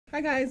Hi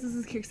guys, this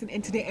is Kirsten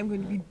and today I'm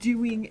going to be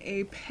doing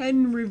a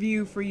pen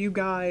review for you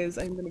guys.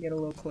 I'm going to get a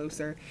little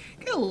closer,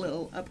 get a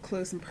little up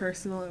close and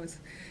personal. I was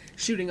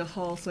shooting a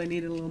haul so I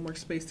needed a little more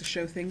space to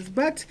show things,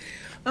 but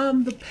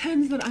the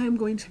pens that I'm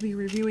going to be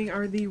reviewing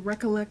are the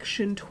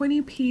Recollection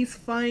 20-piece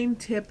fine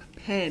tip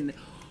pen.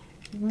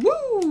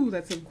 Woo!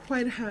 That's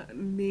quite a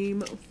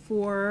name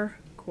for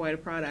quite a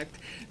product.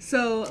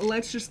 So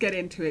let's just get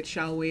into it,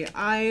 shall we?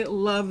 I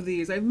love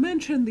these. I've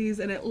mentioned these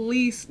in at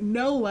least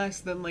no less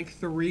than like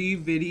 3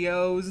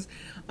 videos.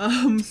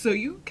 So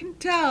you can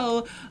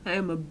tell I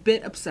am a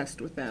bit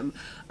obsessed with them.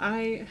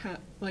 I have,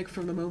 like,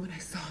 from the moment I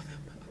saw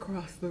them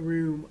across the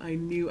room, I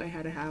knew I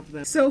had to have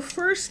them. So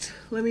first,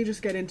 let me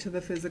just get into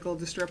the physical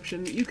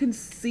description. You can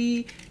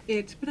see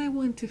it, but I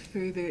want to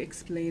further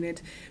explain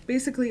it.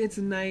 Basically, it's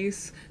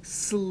nice,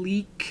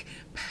 sleek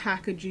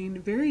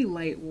packaging, very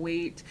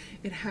lightweight.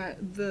 It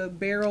had the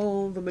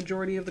barrel, the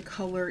majority of the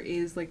color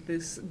is like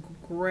this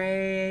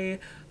gray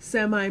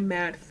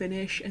semi-matte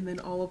finish, and then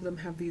all of them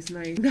have these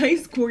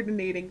nice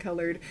coordinating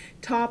colored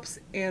tops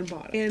and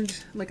bottom,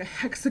 and like a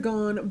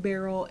hexagon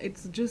barrel.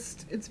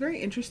 It's very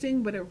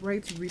interesting, but it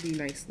writes really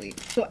nicely.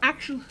 So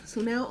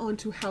now on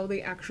to how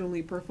they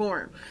actually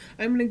perform.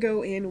 I'm gonna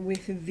go in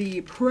with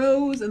the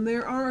pros, and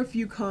there are a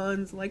few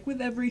cons. Like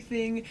with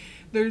everything,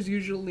 there's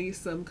usually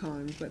some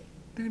cons, but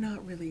they're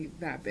not really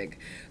that big.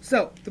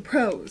 So the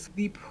pros,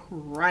 the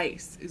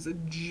price is a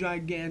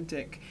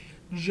gigantic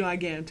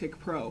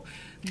pro.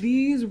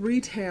 These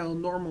retail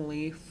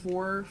normally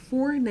for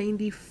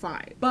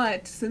 $4.95,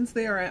 but since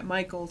they are at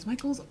Michael's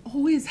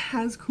always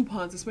has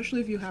coupons, especially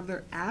if you have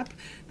their app.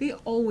 They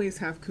always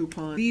have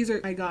coupons. These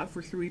I got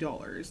for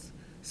 $3.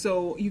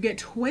 So you get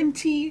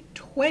 20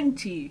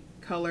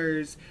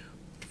 colors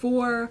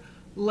for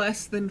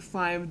less than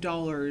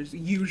 $5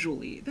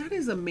 usually. That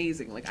is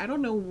amazing. Like, I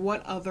don't know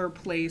what other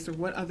place or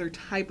what other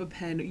type of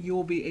pen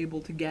you'll be able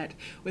to get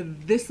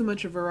with this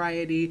much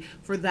variety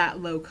for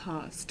that low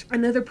cost.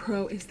 Another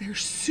pro is they're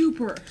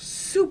super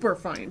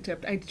fine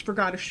tipped. I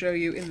forgot to show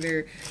you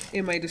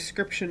in my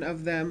description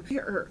of them. They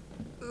are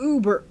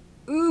uber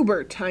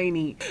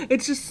tiny.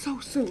 It's just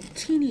so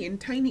teeny and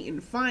tiny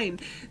and fine.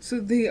 So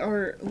they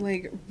are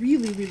like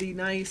really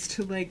nice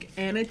to like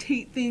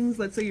annotate things.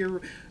 Let's say you're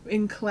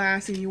in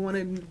class and you want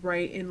to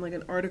write in like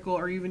an article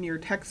or even your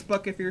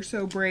textbook if you're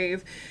so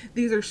brave.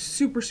 These are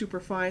super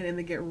fine, and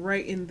they get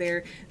right in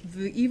there.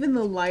 Even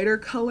the lighter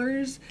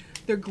colors,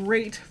 they're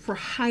great for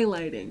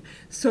highlighting.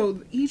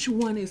 So each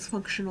one is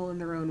functional in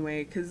their own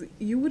way, because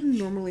you wouldn't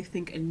normally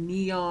think a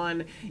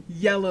neon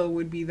yellow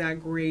would be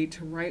that great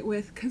to write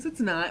with, because it's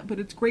not, but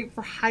it's great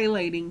for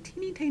highlighting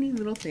teeny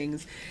little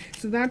things.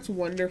 So that's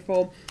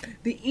wonderful.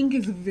 The ink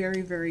is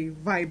very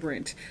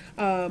vibrant.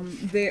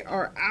 They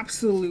are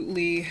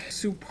absolutely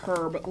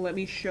superb. Let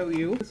me show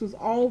you. This was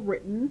all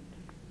written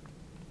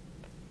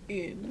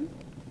in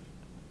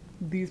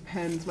these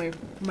pens. My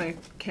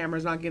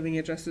camera's not giving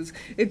it justice.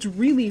 It's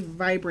really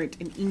vibrant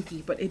and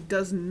inky, but it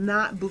does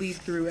not bleed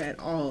through at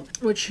all,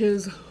 which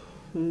is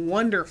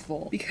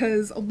wonderful,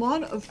 because a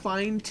lot of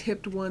fine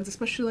tipped ones,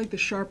 especially like the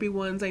Sharpie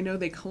ones, I know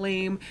they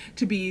claim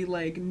to be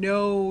like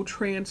no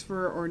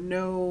transfer or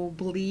no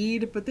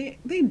bleed, but they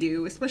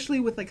do, especially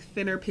with like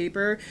thinner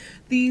paper.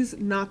 These,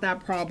 not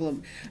that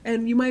problem.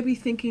 And you might be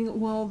thinking,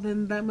 well,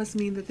 then that must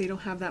mean that they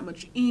don't have that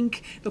much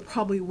ink. They'll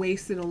probably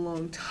waste it a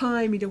long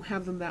time. You don't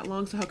have them that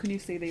long, so how can you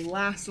say they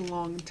last a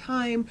long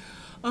time?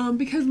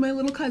 Because my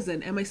little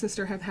cousin and my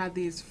sister have had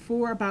these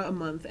for about a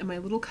month, and my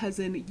little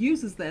cousin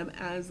uses them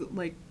as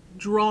like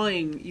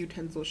drawing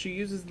utensils. She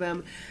uses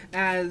them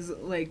as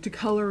like to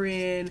color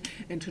in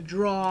and to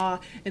draw,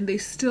 and they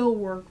still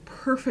work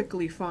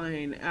perfectly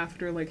fine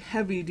after like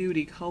heavy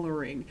duty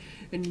coloring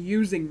and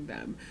using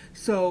them.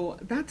 So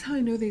that's how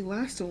I know they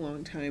last a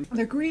long time.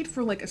 They're great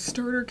for like a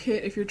starter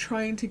kit if you're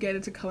trying to get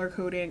into color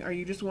coding, or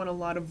you just want a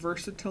lot of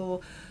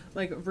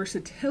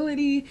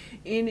versatility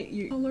in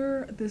your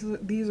color.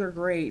 These are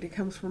great. It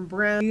comes from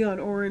brown,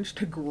 neon orange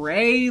to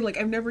gray. Like,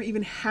 I've never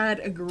even had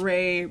a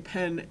gray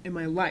pen in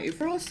my life.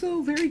 They're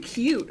also very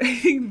cute. I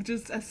think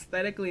just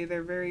aesthetically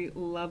they're very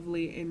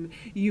lovely and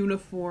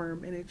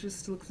uniform, and it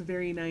just looks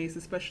very nice,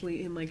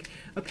 especially in like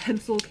a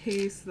pencil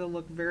case. They'll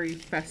look very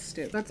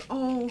festive. That's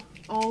all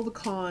the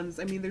cons.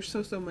 I mean, there's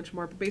so much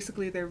more, but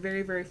basically they're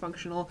very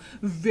functional,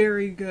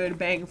 very good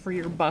bang for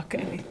your buck,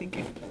 and I think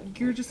if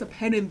you're just a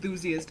pen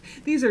enthusiast,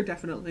 these are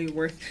definitely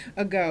worth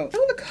a go.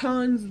 Some of the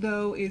cons,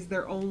 though, is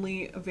they're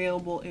only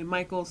available in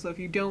Michael's, so if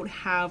you don't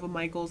have a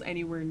Michael's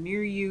anywhere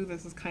near you,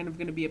 this is kind of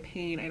going to be a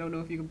pain. I don't know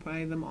if you can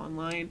buy them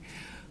online,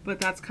 but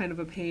that's kind of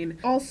a pain.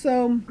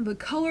 Also, the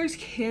colors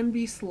can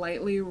be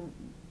slightly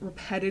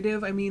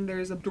repetitive. I mean,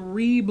 there's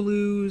 3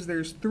 blues,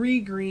 there's 3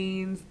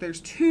 greens, there's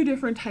 2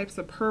 different types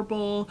of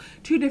purple,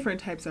 2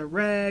 different types of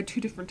red, 2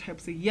 different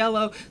types of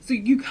yellow. So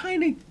you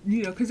kind of,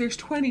 you know, because there's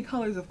 20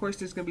 colors, of course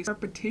there's going to be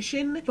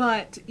repetition,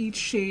 but each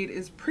shade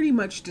is pretty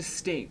much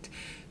distinct.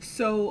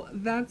 So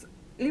that's,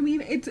 I mean,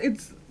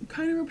 it's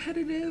kind of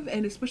repetitive,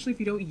 and especially if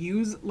you don't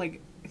use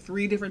like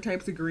 3 different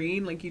types of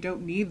green, like you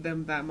don't need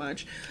them that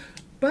much.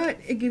 but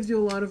it gives you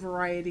a lot of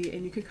variety,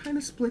 and you can kind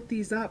of split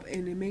these up,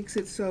 and it makes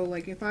it so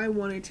like if I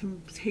wanted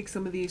to take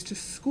some of these to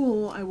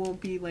school, I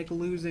won't be like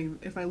losing.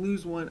 If I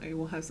lose one, I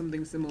will have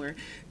something similar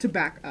to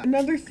back up.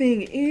 Another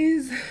thing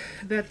is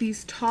that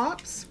these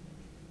tops,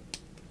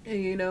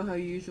 and you know how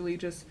you usually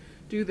just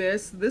do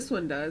this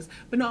one does,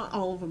 but not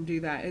all of them do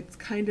that. It's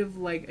kind of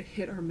like a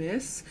hit or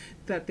miss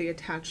that they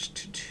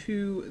attached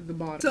to the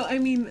bottom. So I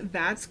mean,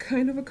 that's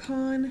kind of a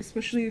con,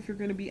 especially if you're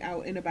going to be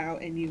out and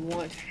about and you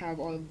want to have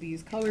all of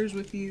these colors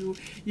with you.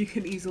 You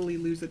can easily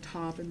lose a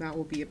top, and that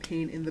will be a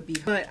pain in the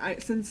behind.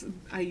 But since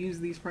I use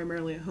these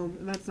primarily at home,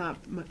 that's not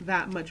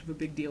that much of a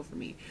big deal for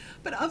me.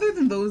 But other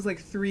than those like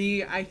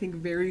 3, I think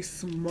very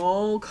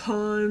small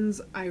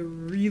cons, I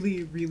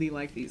really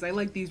like these. I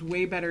like these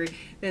way better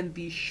than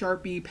the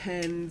Sharpie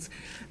pens,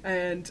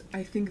 and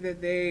I think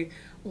that they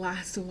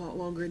last a lot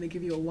longer and they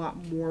give you a lot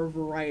more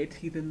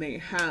variety than they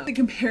have.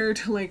 Compared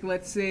to like,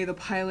 let's say the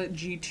Pilot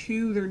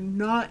G2, they're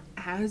not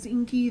as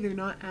inky, they're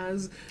not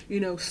as, you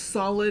know,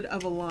 solid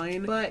of a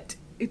line, but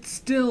it's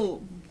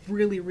still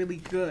really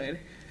good.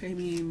 I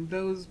mean,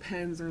 those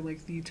pens are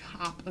like the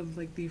top of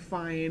like the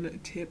fine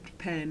tipped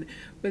pen,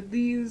 but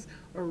these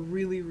are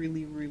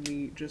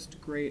really just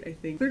great. I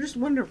think they're just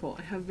wonderful.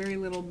 I have very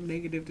little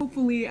negative.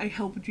 Hopefully I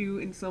helped you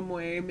in some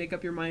way make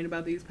up your mind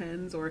about these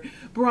pens, or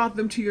brought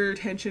them to your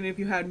attention if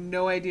you had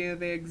no idea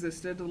they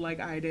existed like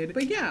I did.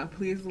 But yeah,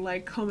 please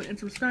like, comment, and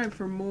subscribe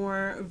for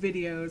more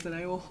videos, and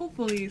I will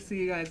hopefully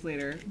see you guys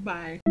later.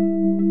 Bye.